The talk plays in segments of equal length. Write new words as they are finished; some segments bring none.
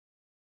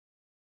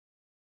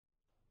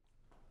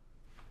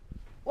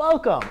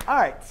Welcome. All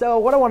right, so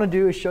what I want to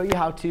do is show you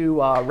how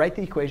to write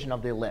the equation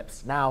of the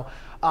ellipse. Now,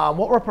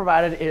 what we're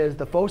provided is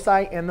the foci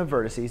and the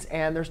vertices,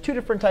 and there's two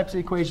different types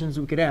of equations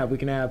we could have. We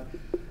can have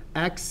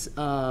x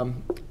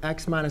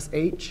minus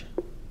h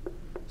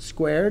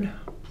squared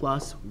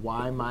plus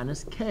y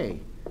minus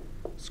k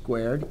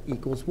squared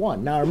equals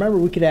 1. Now, remember,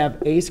 we could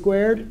have a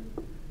squared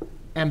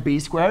and b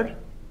squared,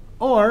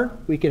 or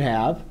we could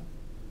have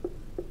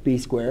b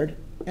squared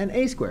and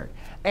a squared.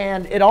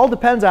 And it all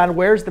depends on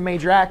where's the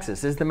major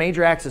axis. Is the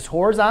major axis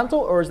horizontal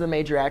or is the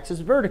major axis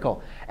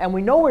vertical? And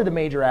we know where the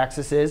major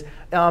axis is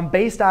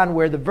based on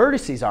where the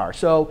vertices are.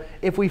 So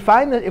if we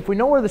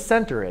know where the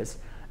center is,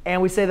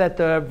 and we say that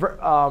the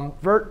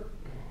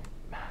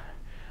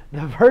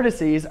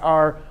vertices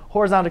are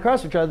horizontal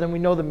across each other, then we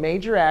know the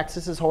major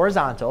axis is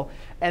horizontal,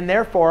 and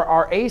therefore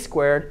our a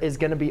squared is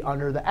going to be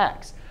under the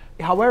x.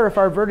 However, if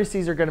our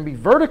vertices are going to be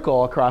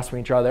vertical across from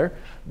each other,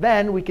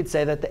 then we could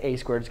say that the a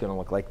squared is going to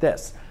look like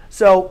this.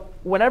 So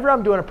whenever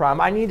I'm doing a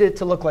problem, I need it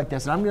to look like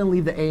this. And I'm going to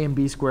leave the a and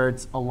b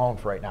squareds alone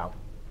for right now.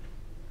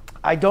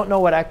 I don't know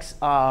what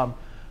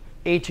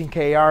h and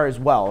k are as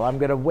well. I'm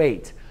going to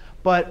wait.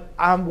 But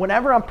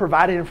whenever I'm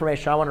provided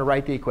information, I want to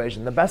write the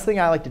equation. The best thing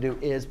I like to do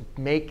is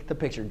make the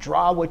picture.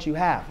 Draw what you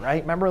have,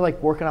 right? Remember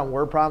like working on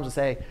word problems and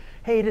say,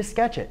 hey, just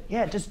sketch it.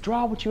 Yeah, just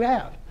draw what you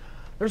have.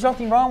 There's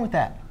nothing wrong with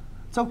that.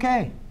 It's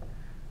OK.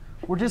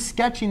 We're just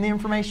sketching the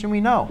information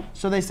we know.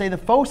 So they say the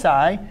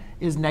foci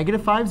is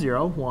negative 5,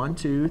 0, 1,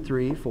 2,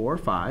 3, 4,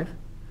 5,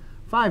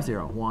 5,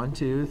 0, 1,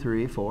 2,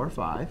 3, 4,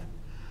 5.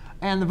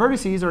 And the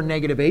vertices are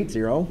negative 8,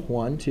 0,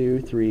 1, 2,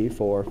 3,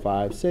 4,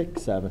 5,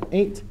 6, 7,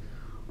 8.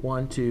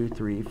 1, 2,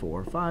 3,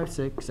 4, 5,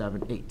 6,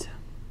 7, 8.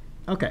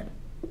 OK.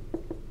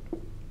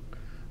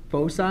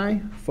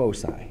 Foci,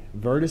 foci.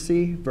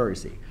 Vertice,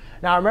 vertice.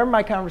 Now, remember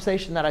my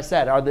conversation that I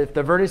said, if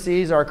the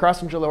vertices are across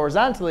from each other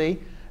horizontally,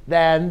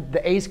 then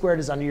the a squared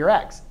is under your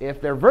x. If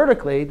they're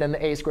vertically, then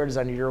the a squared is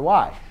under your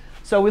y.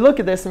 So we look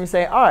at this and we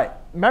say, all right,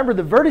 remember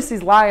the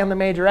vertices lie on the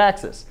major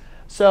axis.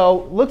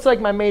 So looks like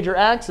my major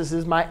axis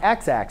is my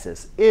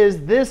x-axis.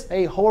 Is this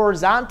a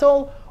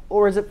horizontal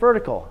or is it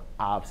vertical?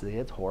 Obviously,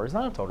 it's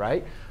horizontal,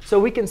 right? So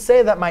we can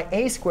say that my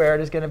a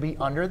squared is going to be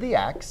under the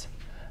x,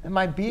 and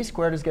my b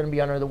squared is going to be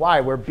under the y,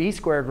 where b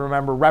squared,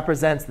 remember,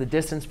 represents the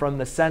distance from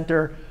the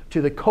center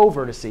to the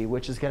co-vertice,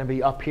 which is going to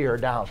be up here or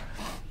down.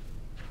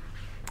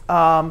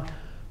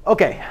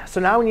 OK,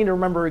 so now we need to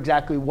remember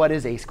exactly what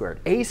is a squared.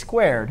 A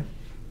squared,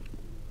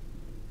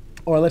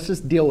 or let's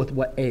just deal with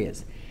what a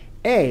is.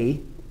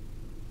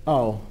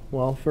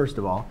 Well, first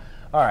of all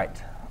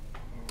right,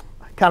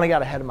 I kind of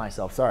got ahead of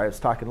myself. Sorry, I was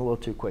talking a little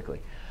too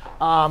quickly.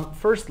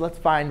 First, let's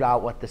find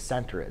out what the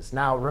center is.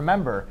 Now,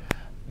 remember,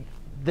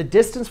 the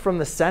distance from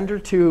the center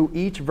to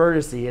each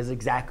vertice is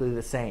exactly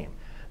the same.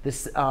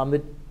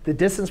 The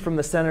distance from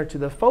the center to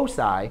the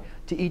foci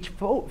to each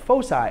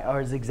foci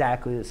is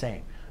exactly the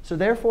same. So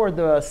therefore,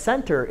 the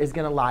center is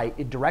going to lie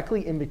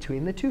directly in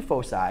between the two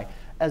foci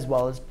as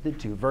well as the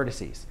two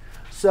vertices.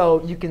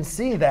 So you can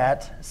see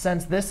that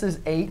since this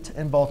is 8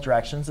 in both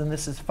directions and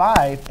this is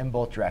 5 in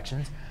both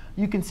directions,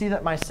 you can see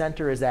that my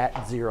center is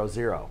at 0,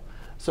 0.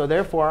 So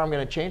therefore, I'm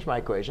going to change my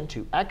equation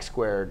to x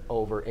squared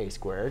over a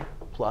squared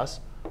plus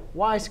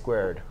y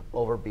squared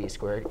over b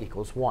squared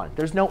equals 1.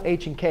 There's no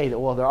h and k.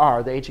 Well, there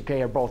are. The h and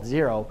k are both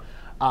 0.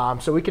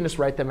 So we can just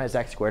write them as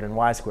x squared and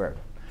y squared.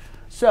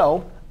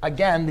 So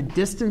again, the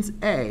distance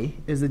a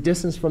is the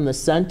distance from the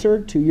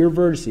center to your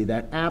vertice,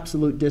 that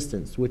absolute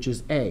distance, which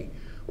is a.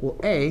 Well,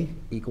 a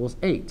equals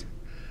 8.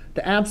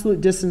 The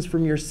absolute distance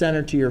from your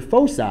center to your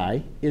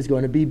foci is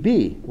going to be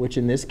b, which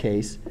in this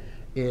case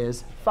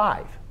is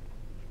 5.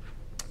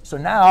 So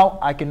now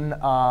I can,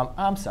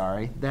 I'm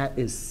sorry, that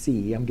is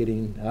c. I'm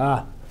getting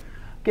ahead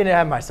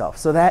of myself.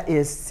 So that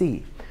is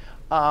c.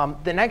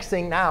 The next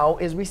thing now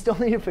is we still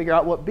need to figure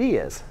out what b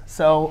is.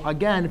 So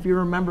again, if you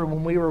remember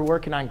when we were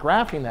working on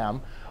graphing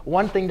them,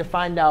 one thing to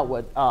find out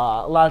what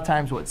a lot of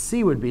times what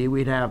c would be,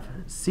 we'd have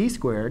c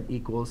squared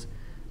equals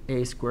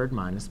a squared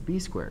minus b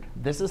squared.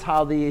 This is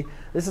how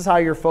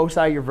your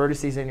foci, your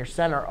vertices, and your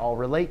center all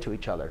relate to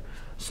each other.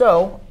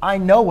 So I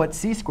know what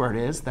c squared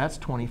is. That's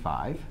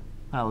 25.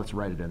 Let's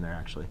write it in there,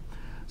 actually.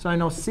 So I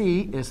know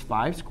c is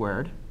 5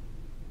 squared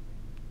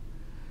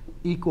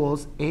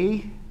equals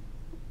a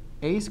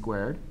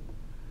squared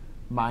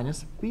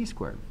minus b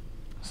squared.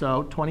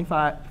 So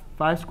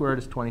 5 squared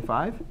is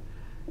 25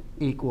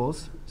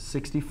 equals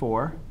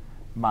 64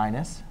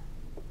 minus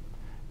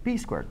b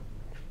squared.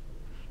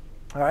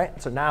 All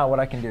right, so now what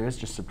I can do is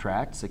just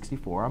subtract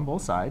 64 on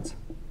both sides.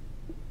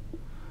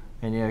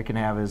 And you can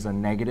have is a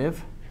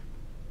negative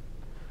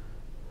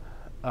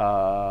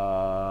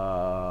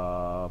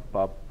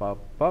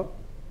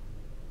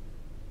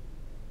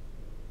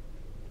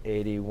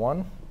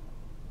 81.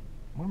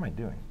 What am I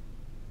doing?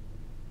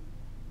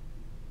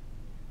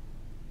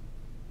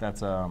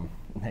 That's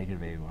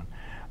negative 81.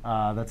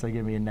 That's going to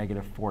give me a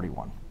negative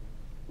 41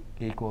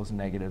 equals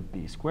negative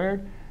b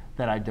squared.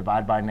 Then I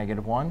divide by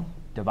negative 1,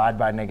 divide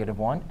by negative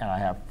 1, and I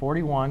have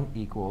 41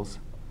 equals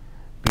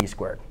b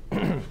squared.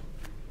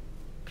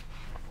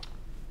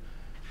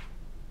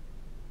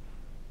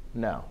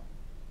 No.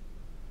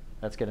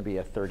 That's going to be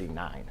a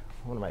 39.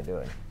 What am I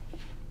doing?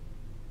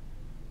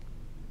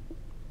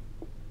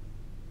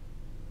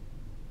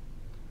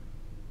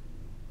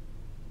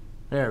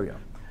 There we go.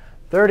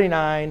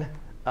 39,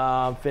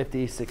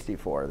 50,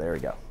 64. There we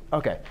go.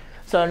 OK.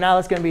 So now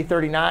that's going to be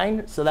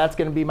 39. So that's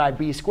going to be my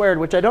b squared,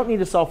 which I don't need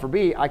to solve for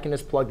b. I can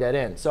just plug that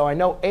in. So I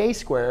know a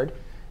squared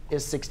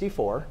is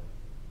 64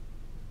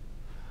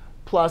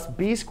 plus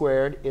b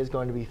squared is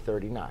going to be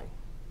 39.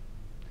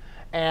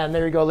 And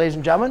there you go, ladies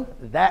and gentlemen.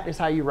 That is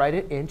how you write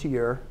it into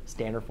your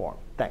standard form.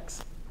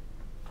 Thanks.